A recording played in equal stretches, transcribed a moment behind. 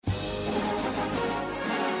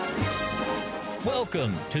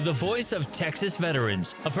Welcome to the Voice of Texas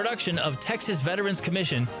Veterans, a production of Texas Veterans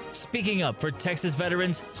Commission, speaking up for Texas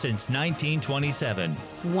veterans since 1927.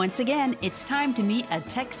 Once again, it's time to meet a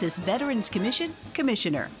Texas Veterans Commission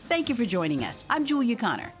commissioner. Thank you for joining us. I'm Julia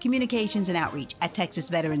Connor, Communications and Outreach at Texas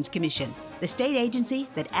Veterans Commission, the state agency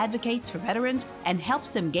that advocates for veterans and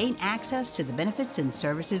helps them gain access to the benefits and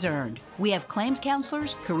services earned. We have claims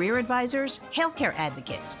counselors, career advisors, healthcare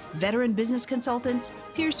advocates, veteran business consultants,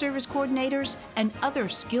 peer service coordinators, and other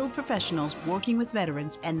skilled professionals working with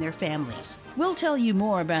veterans and their families. We'll tell you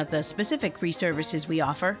more about the specific free services we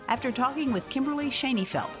offer after talking with Kimberlee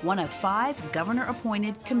Shaneyfelt, one of 5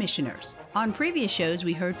 governor-appointed commissioners. On previous shows,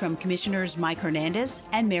 we heard from Commissioners Mike Hernandez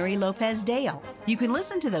and Mary Lopez Dale. You can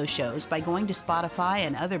listen to those shows by going to Spotify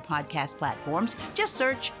and other podcast platforms. Just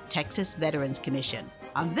search Texas Veterans Commission.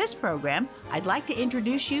 On this program, I'd like to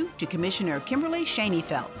introduce you to Commissioner Kimberlee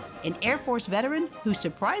Shaneyfelt, an Air Force veteran who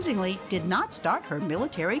surprisingly did not start her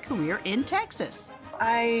military career in Texas.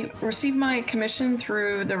 I received my commission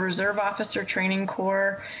through the Reserve Officer Training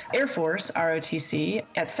Corps Air Force, ROTC,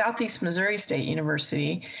 at Southeast Missouri State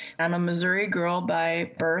University. I'm a Missouri girl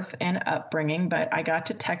by birth and upbringing, but I got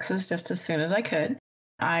to Texas just as soon as I could.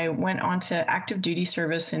 I went on to active duty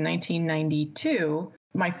service in 1992.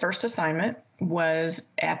 My first assignment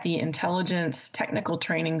was at the Intelligence Technical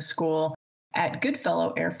Training School at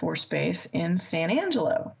Goodfellow Air Force Base in San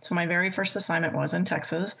Angelo. So my very first assignment was in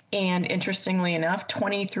Texas. And interestingly enough,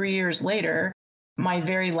 23 years later, my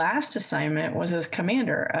very last assignment was as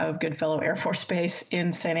commander of Goodfellow Air Force Base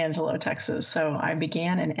in San Angelo, Texas. So I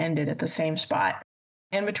began and ended at the same spot.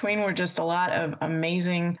 In between were just a lot of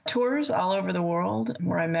amazing tours all over the world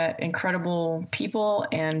where I met incredible people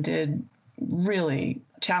and did really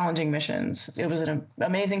challenging missions. It was an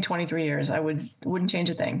amazing 23 years. I wouldn't change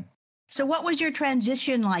a thing. So what was your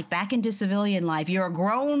transition like back into civilian life? You're a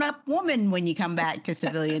grown-up woman when you come back to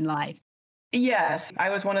civilian life. Yes, I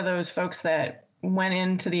was one of those folks that went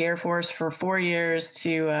into the Air Force for 4 years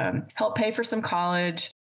to help pay for some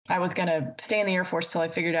college. I was going to stay in the Air Force till I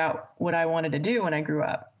figured out what I wanted to do when I grew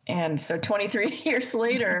up. And so 23 years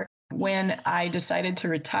later, when I decided to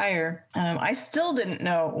retire, I still didn't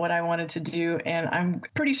know what I wanted to do. And I'm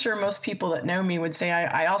pretty sure most people that know me would say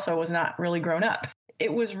I also was not really grown up.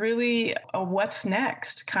 It was really a what's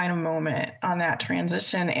next kind of moment on that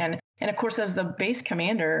transition. And of course, as the base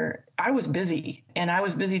commander, I was busy, and I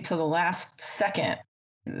was busy till the last second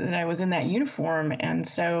that I was in that uniform. And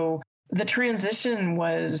so the transition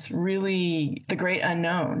was really the great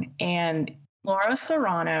unknown. And Laura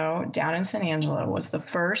Serrano down in San Angelo was the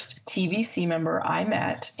first TVC member I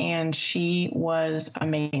met, and she was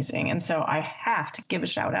amazing. And so I have to give a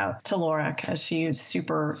shout out to Laura because she was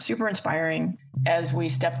super, super inspiring as we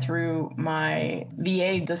stepped through my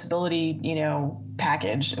VA disability,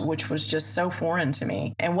 package, which was just so foreign to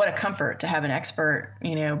me. And what a comfort to have an expert,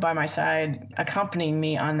 by my side accompanying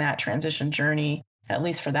me on that transition journey, at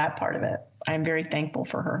least for that part of it. I'm very thankful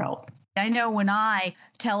for her help. I know when I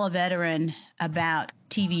tell a veteran about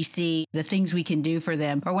TVC, the things we can do for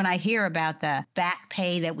them, or when I hear about the back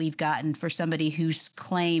pay that we've gotten for somebody whose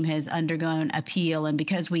claim has undergone appeal, and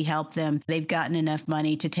because we help them, they've gotten enough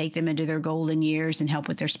money to take them into their golden years and help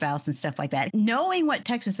with their spouse and stuff like that. Knowing what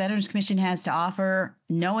Texas Veterans Commission has to offer,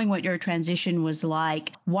 knowing what your transition was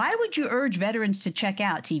like, why would you urge veterans to check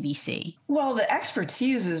out TVC? Well, the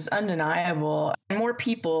expertise is undeniable. More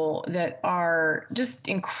people that are just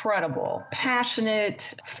incredible,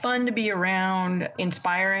 passionate, fun to be around,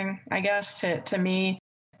 inspiring, I guess, to me,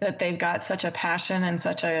 that they've got such a passion and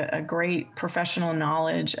such a great professional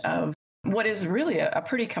knowledge of what is really a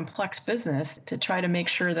pretty complex business to try to make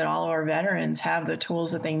sure that all of our veterans have the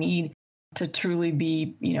tools that they need to truly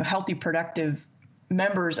be, healthy, productive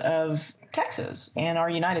members of Texas and our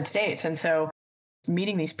United States. And so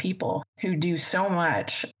meeting these people who do so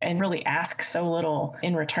much and really ask so little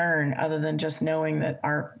in return other than just knowing that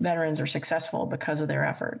our veterans are successful because of their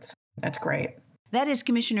efforts. That's great. That is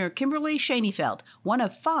Commissioner Kimberlee Shaneyfelt, one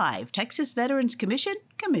of 5 Texas Veterans Commission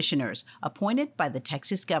commissioners appointed by the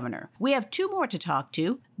Texas governor. We have 2 more to talk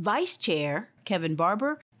to, Vice Chair Kevin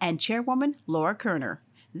Barber and Chairwoman Laura Kerner.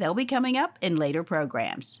 They'll be coming up in later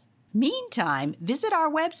programs. Meantime, visit our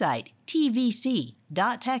website,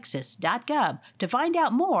 tvc.texas.gov, to find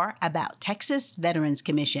out more about Texas Veterans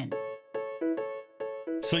Commission.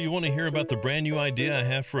 So you want to hear about the brand new idea I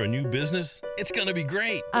have for a new business? It's going to be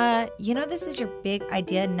great. This is your big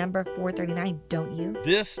idea number 439, don't you?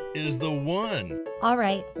 This is the one. All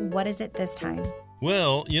right, what is it this time?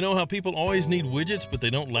 Well, you know how people always need widgets, but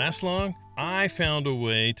they don't last long? I found a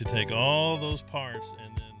way to take all those parts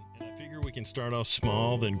and I figure we We can start off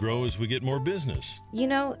small, then grow as we get more business. You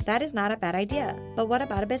know, that is not a bad idea. But what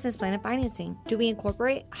about a business plan and financing? Do we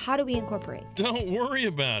incorporate? How do we incorporate? Don't worry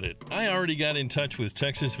about it. I already got in touch with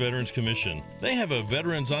Texas Veterans Commission. They have a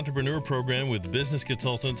Veterans Entrepreneur Program with business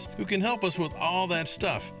consultants who can help us with all that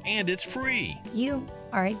stuff, and it's free. You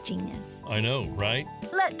are a genius. I know, right?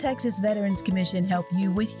 Let Texas Veterans Commission help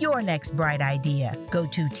you with your next bright idea. Go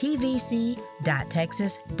to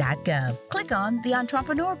tvc.texas.gov. Click on the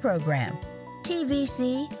Entrepreneur Program.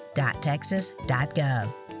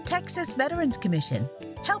 tvc.texas.gov. Texas Veterans Commission.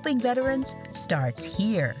 Helping veterans starts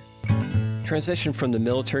here. Transition from the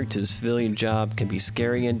military to the civilian job can be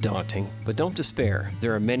scary and daunting, but don't despair.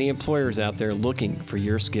 There are many employers out there looking for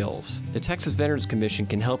your skills. The Texas Veterans Commission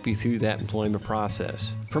can help you through that employment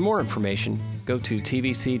process. For more information, go to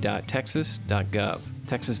tvc.texas.gov.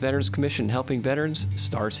 Texas Veterans Commission, helping veterans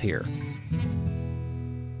starts here.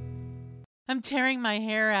 I'm tearing my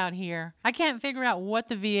hair out here. I can't figure out what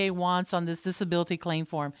the VA wants on this disability claim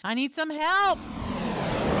form. I need some help.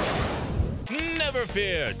 Never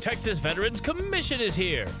fear, Texas Veterans Commission is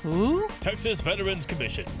here. Who? Texas Veterans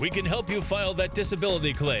Commission. We can help you file that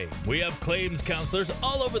disability claim. We have claims counselors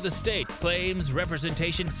all over the state. Claims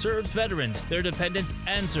representation serves veterans, their dependents,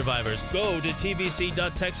 and survivors. Go to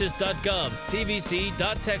tvc.texas.gov.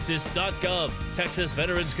 tvc.texas.gov. Texas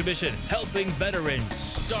Veterans Commission. Helping veterans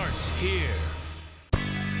starts here.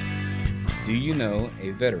 Do you know a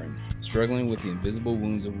veteran struggling with the invisible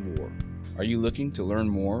wounds of war? Are you looking to learn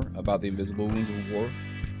more about the invisible wounds of war?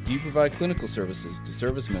 Do you provide clinical services to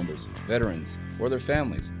service members, veterans, or their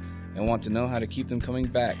families, and want to know how to keep them coming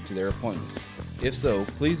back to their appointments? If so,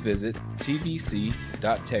 please visit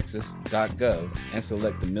tvc.texas.gov and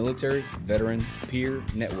select the Military Veteran Peer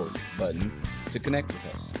Network button to connect with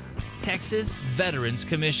us. Texas Veterans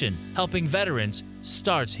Commission. Helping veterans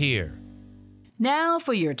starts here. Now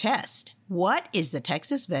for your test. What is the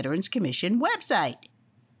Texas Veterans Commission website?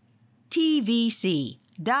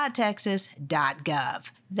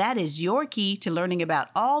 tvc.texas.gov. That is your key to learning about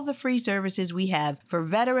all the free services we have for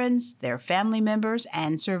veterans, their family members,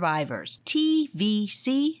 and survivors.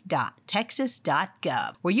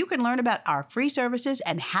 tvc.texas.gov, where you can learn about our free services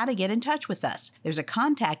and how to get in touch with us. There's a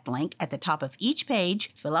contact link at the top of each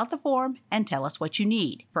page. Fill out the form and tell us what you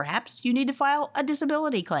need. Perhaps you need to file a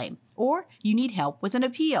disability claim, or you need help with an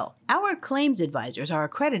appeal. Our claims advisors are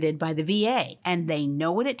accredited by the VA, and they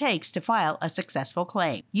know what it takes to file a successful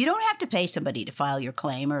claim. You don't have to pay somebody to file your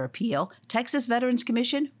claim or appeal. Texas Veterans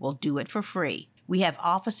Commission will do it for free. We have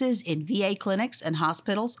offices in VA clinics and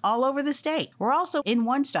hospitals all over the state. We're also in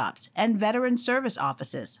one-stops and veteran service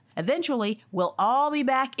offices. Eventually, we'll all be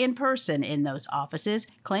back in person in those offices.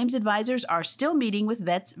 Claims advisors are still meeting with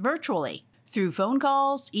vets virtually through phone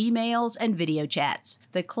calls, emails, and video chats.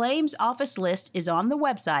 The claims office list is on the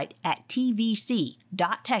website at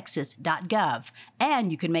tvc.texas.gov,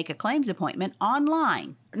 and you can make a claims appointment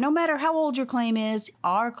online. No matter how old your claim is,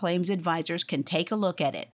 our claims advisors can take a look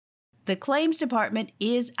at it. The claims department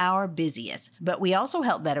is our busiest, but we also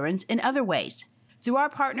help veterans in other ways. Through our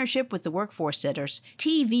partnership with the workforce centers,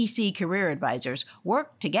 TVC Career Advisors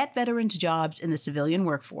work to get veterans jobs in the civilian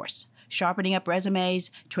workforce, sharpening up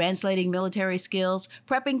resumes, translating military skills,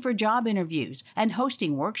 prepping for job interviews, and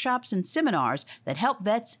hosting workshops and seminars that help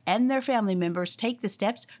vets and their family members take the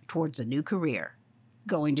steps towards a new career.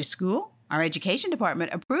 Going to school? Our education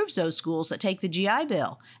department approves those schools that take the GI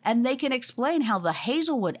Bill, and they can explain how the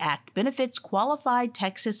Hazelwood Act benefits qualified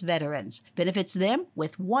Texas veterans, benefits them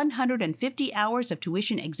with 150 hours of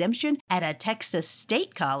tuition exemption at a Texas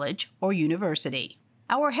state college or university.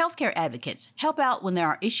 Our healthcare advocates help out when there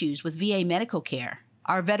are issues with VA medical care.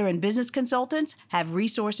 Our veteran business consultants have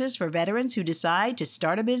resources for veterans who decide to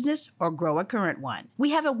start a business or grow a current one. We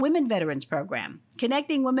have a women veterans program,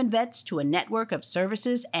 connecting women vets to a network of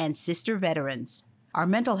services and sister veterans. Our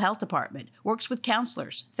mental health department works with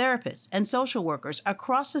counselors, therapists, and social workers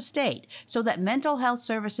across the state so that mental health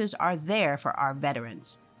services are there for our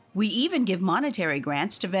veterans. We even give monetary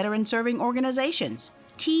grants to veteran-serving organizations.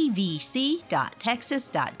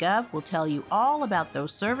 tvc.texas.gov will tell you all about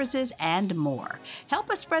those services and more.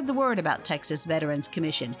 Help us spread the word about Texas Veterans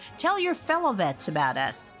Commission. Tell your fellow vets about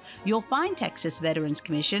us. You'll find Texas Veterans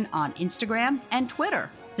Commission on Instagram and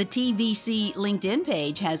Twitter. The TVC LinkedIn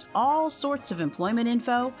page has all sorts of employment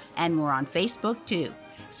info, and we're on Facebook too.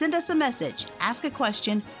 Send us a message, ask a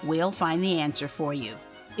question, we'll find the answer for you.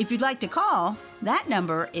 If you'd like to call, that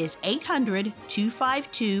number is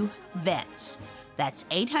 800-252-VETS. That's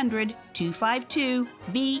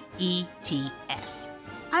 800-252-VETS.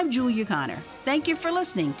 I'm Julia Connor. Thank you for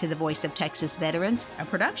listening to The Voice of Texas Veterans, a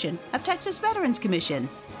production of Texas Veterans Commission,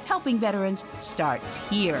 Helping veterans starts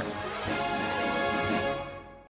here.